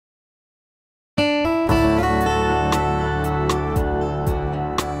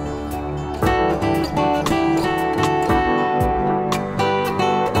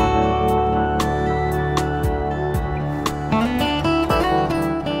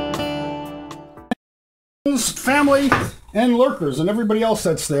family and lurkers and everybody else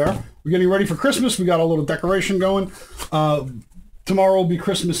that's there. We're getting ready for Christmas. We got a little decoration going. Tomorrow will be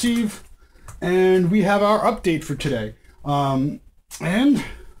Christmas Eve, and we have our update for today. And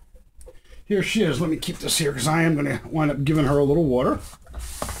here she is. Let me keep this here because I am going to wind up giving her a little water.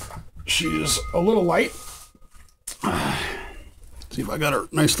 She is a little light. See if I got her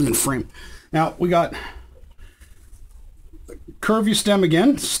nicely in frame. Now we got curvy stem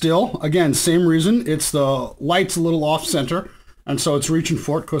again, still. Again, same reason. It's the light's a little off center, and so it's reaching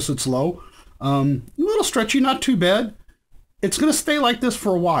for it because it's low. A little stretchy, not too bad. It's going to stay like this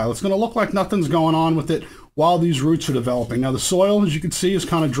for a while. It's going to look like nothing's going on with it while these roots are developing. Now the soil, as you can see, is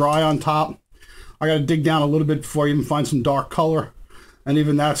kind of dry on top. I got to dig down a little bit before I even find some dark color. And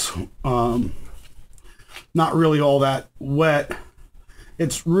even that's not really all that wet.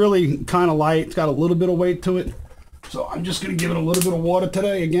 It's really kind of light. It's got a little bit of weight to it. So I'm just going to give it a little bit of water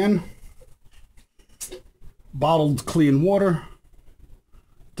today again. Bottled clean water.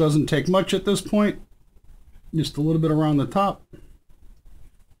 Doesn't take much at this point. Just a little bit around the top.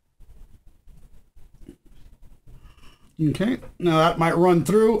 Okay, now that might run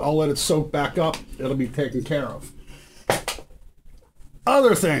through. I'll let it soak back up. It'll be taken care of.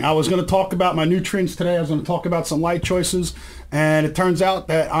 Other thing, I was going to talk about my nutrients today. I was going to talk about some light choices, and it turns out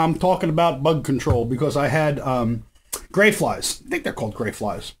that I'm talking about bug control because I had gray flies. I think they're called gray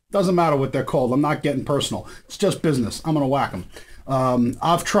flies. Doesn't matter what they're called. I'm not getting personal. It's just business. I'm going to whack them.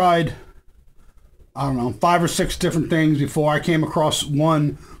 I've tried, I don't know, 5 or 6 different things before I came across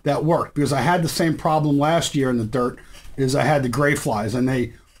one that worked, because I had the same problem last year in the dirt. Is I had the gray flies, and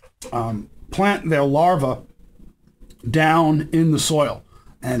they plant their larvae down in the soil,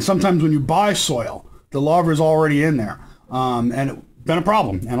 and sometimes when you buy soil, the larva is already in there, and it's been a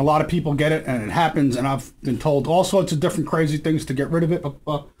problem, and a lot of people get it, and it happens, and I've been told all sorts of different crazy things to get rid of it,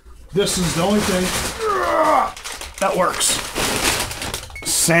 but this is the only thing that works.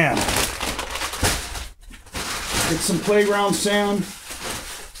 Sand. Get some playground sand,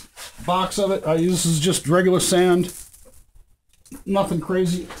 box of it. This is just regular sand, nothing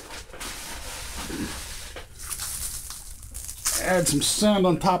crazy. Add some sand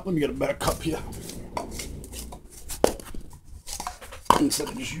on top. Let me get a better cup here instead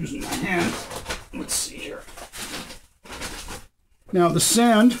of just using my hand. Let's see here. Now the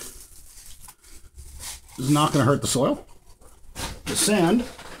sand is not going to hurt the soil. The sand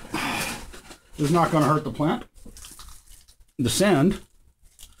is not going to hurt the plant. The sand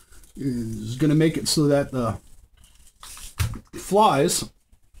is going to make it so that the flies,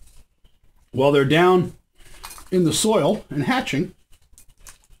 while they're down in the soil and hatching,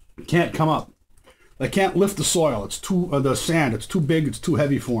 can't come up. They can't lift the soil. It's too the sand. It's too big. It's too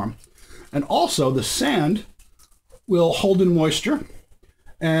heavy for them. And also, the sand will hold in moisture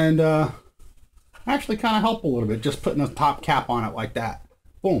and actually kind of help a little bit. Just putting a top cap on it like that.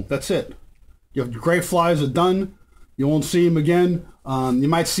 Boom. That's it. Your gray flies are done. You won't see them again. You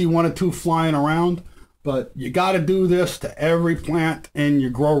might see 1 or 2 flying around. But you got to do this to every plant in your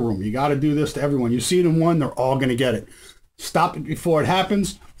grow room. You got to do this to everyone. You see it in one, they're all going to get it. Stop it before it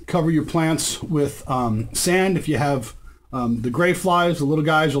happens. Cover your plants with sand. If you have the gray flies, the little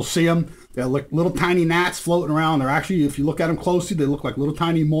guys, you'll see them. They're like little tiny gnats floating around. They're actually, if you look at them closely, they look like little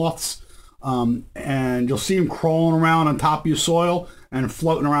tiny moths. And you'll see them crawling around on top of your soil and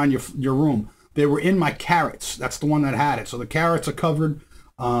floating around your room. They were in my carrots. That's the one that had it. So the carrots are covered.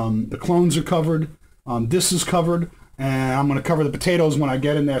 The clones are covered. This is covered, and I'm going to cover the potatoes when I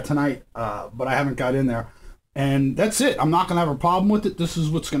get in there tonight, but I haven't got in there. And that's it. I'm not going to have a problem with it. This is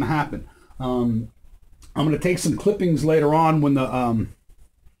what's going to happen. I'm going to take some clippings later on when the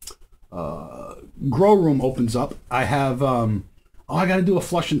grow room opens up. I have, I got to do a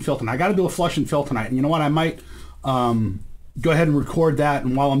flush and fill tonight. I got to do a flush and fill tonight. And you know what? I might go ahead and record that,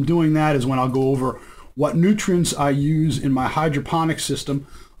 and while I'm doing that is when I'll go over what nutrients I use in my hydroponic system,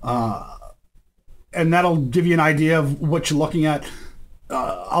 and that'll give you an idea of what you're looking at.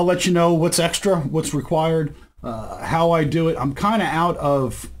 I'll let you know what's extra, what's required, how I do it. I'm kind of out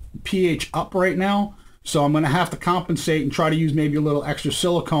of pH up right now, so I'm going to have to compensate and try to use maybe a little extra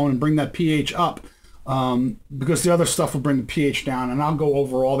silicone and bring that pH up, because the other stuff will bring the pH down, and I'll go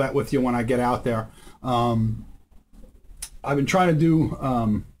over all that with you when I get out there. I've been trying to do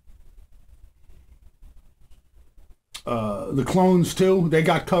the clones too. They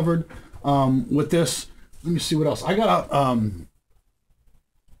got covered with this. Let me see what else I got. I'm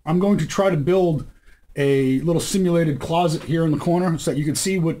going to try to build a little simulated closet here in the corner so that you can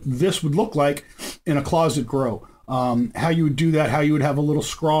see what this would look like in a closet grow. How you would do that, how you would have a little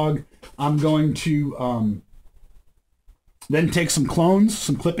scrog. I'm going to then take some clones,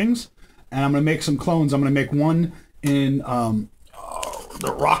 some clippings, and I'm going to make some clones. I'm going to make one in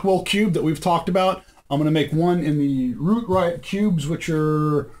the Rockwell cube that we've talked about. I'm going to make one in the Root Riot cubes, which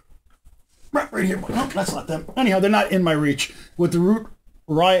are right here. No, that's not them. Anyhow, they're not in my reach. With the Root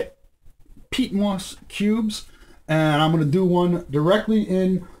Riot peat moss cubes, and I'm going to do one directly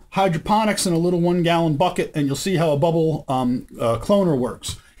in hydroponics in a little 1-gallon bucket, and you'll see how a bubble cloner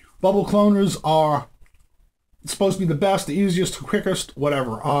works. Bubble cloners are supposed to be the best, the easiest, the quickest,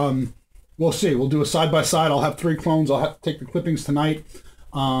 whatever. We'll see. We'll do a side-by-side. I'll have 3 clones. I'll have to take the clippings tonight,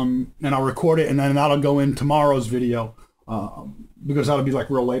 and I'll record it, and then that'll go in tomorrow's video, because that'll be like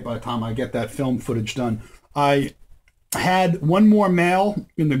real late by the time I get that film footage done. I had one more male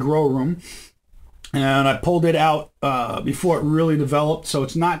in the grow room, and I pulled it out before it really developed, so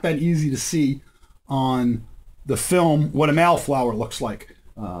it's not that easy to see on the film what a male flower looks like.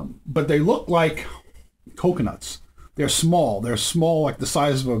 But they look like coconuts. They're small. They're small, like the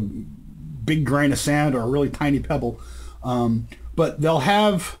size of a big grain of sand or a really tiny pebble. But they'll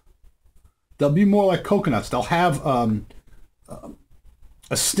be more like coconuts. They'll have a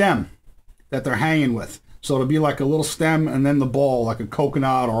stem that they're hanging with. So it'll be like a little stem and then the ball, like a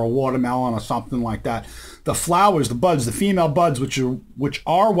coconut or a watermelon or something like that. The flowers, the buds, the female buds, which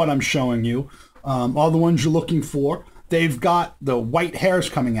are what I'm showing you, are the ones you're looking for. They've got the white hairs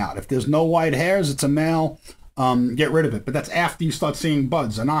coming out. If there's no white hairs, it's a male. Get rid of it. But that's after you start seeing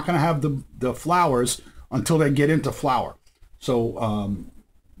buds. They're not going to have the flowers until they get into flower. So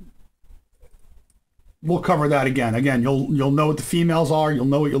we'll cover that again. Again, you'll know what the females are. You'll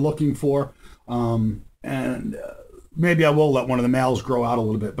know what you're looking for. And maybe I will let one of the males grow out a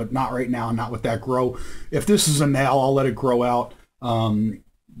little bit, but not right now, not with that grow. If this is a male, I'll let it grow out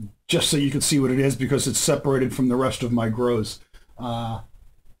just so you can see what it is, because it's separated from the rest of my grows.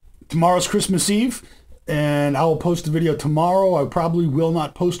 Tomorrow's Christmas Eve, and I will post a video tomorrow. I probably will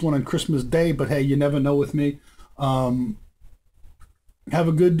not post one on Christmas Day, but hey, you never know with me. Have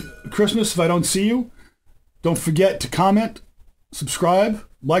a good Christmas if I don't see you. Don't forget to comment, subscribe,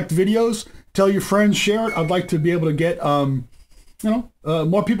 like the videos. Tell your friends, share it. I'd like to be able to get,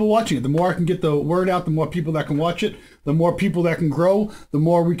 more people watching it. The more I can get the word out, the more people that can watch it, the more people that can grow, the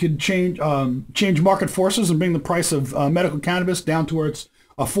more we could change market forces and bring the price of medical cannabis down to where it's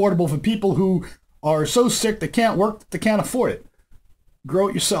affordable for people who are so sick they can't work, that they can't afford it. Grow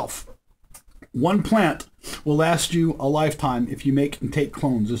it yourself. One plant will last you a lifetime if you make and take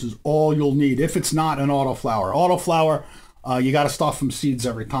clones. This is all you'll need if it's not an autoflower. Autoflower, you got to start from seeds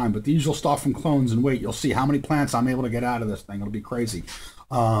every time, but these will start from clones, and wait, you'll see how many plants I'm able to get out of this thing. It'll be crazy.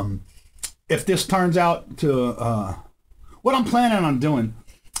 If this turns out to, what I'm planning on doing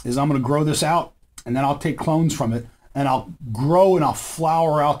is I'm going to grow this out, and then I'll take clones from it, and I'll grow and I'll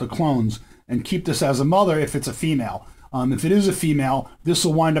flower out the clones and keep this as a mother if it's a female. If it is a female, this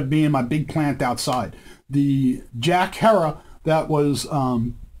will wind up being my big plant outside. The Jack Hera that was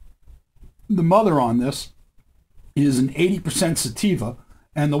the mother on this is an 80% sativa,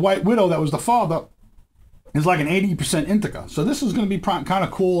 and the White Widow that was the father is like an 80% indica. So this is going to be kind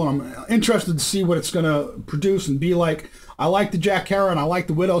of cool, and I'm interested to see what it's going to produce and be like. I like the Jack Hera and I like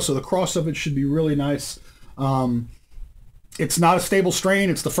the Widow, so the cross of it should be really nice. It's not a stable strain.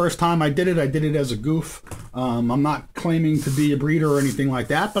 It's the first time I did it. I did it as a goof. I'm not claiming to be a breeder or anything like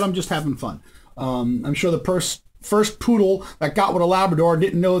that, but I'm just having fun. I'm sure the first poodle that got with a Labradoodle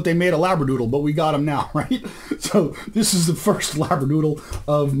didn't know that they made a Labradoodle, but we got him now, right? So this is the first Labradoodle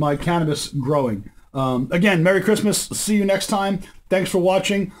of my cannabis growing. Again, Merry Christmas. See you next time. Thanks for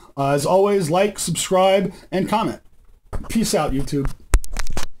watching. As always, like, subscribe, and comment. Peace out, YouTube.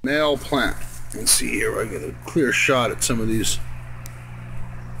 Male plant. Let's see here. I get a clear shot at some of these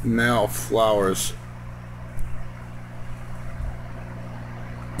male flowers.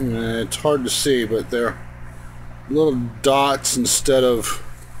 It's hard to see, but they're little dots instead of...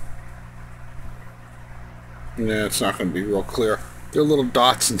 Yeah, it's not going to be real clear. They're little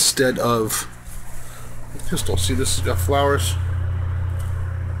dots instead of pistil. See, this has got flowers.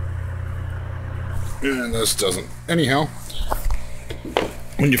 And this doesn't. Anyhow,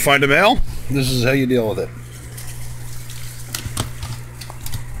 when you find a male, this is how you deal with it.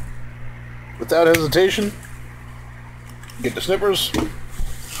 Without hesitation, get the snippers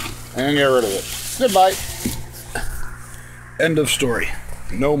and get rid of it. Goodbye. End of story.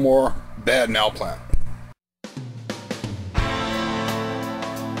 No more bad male plant.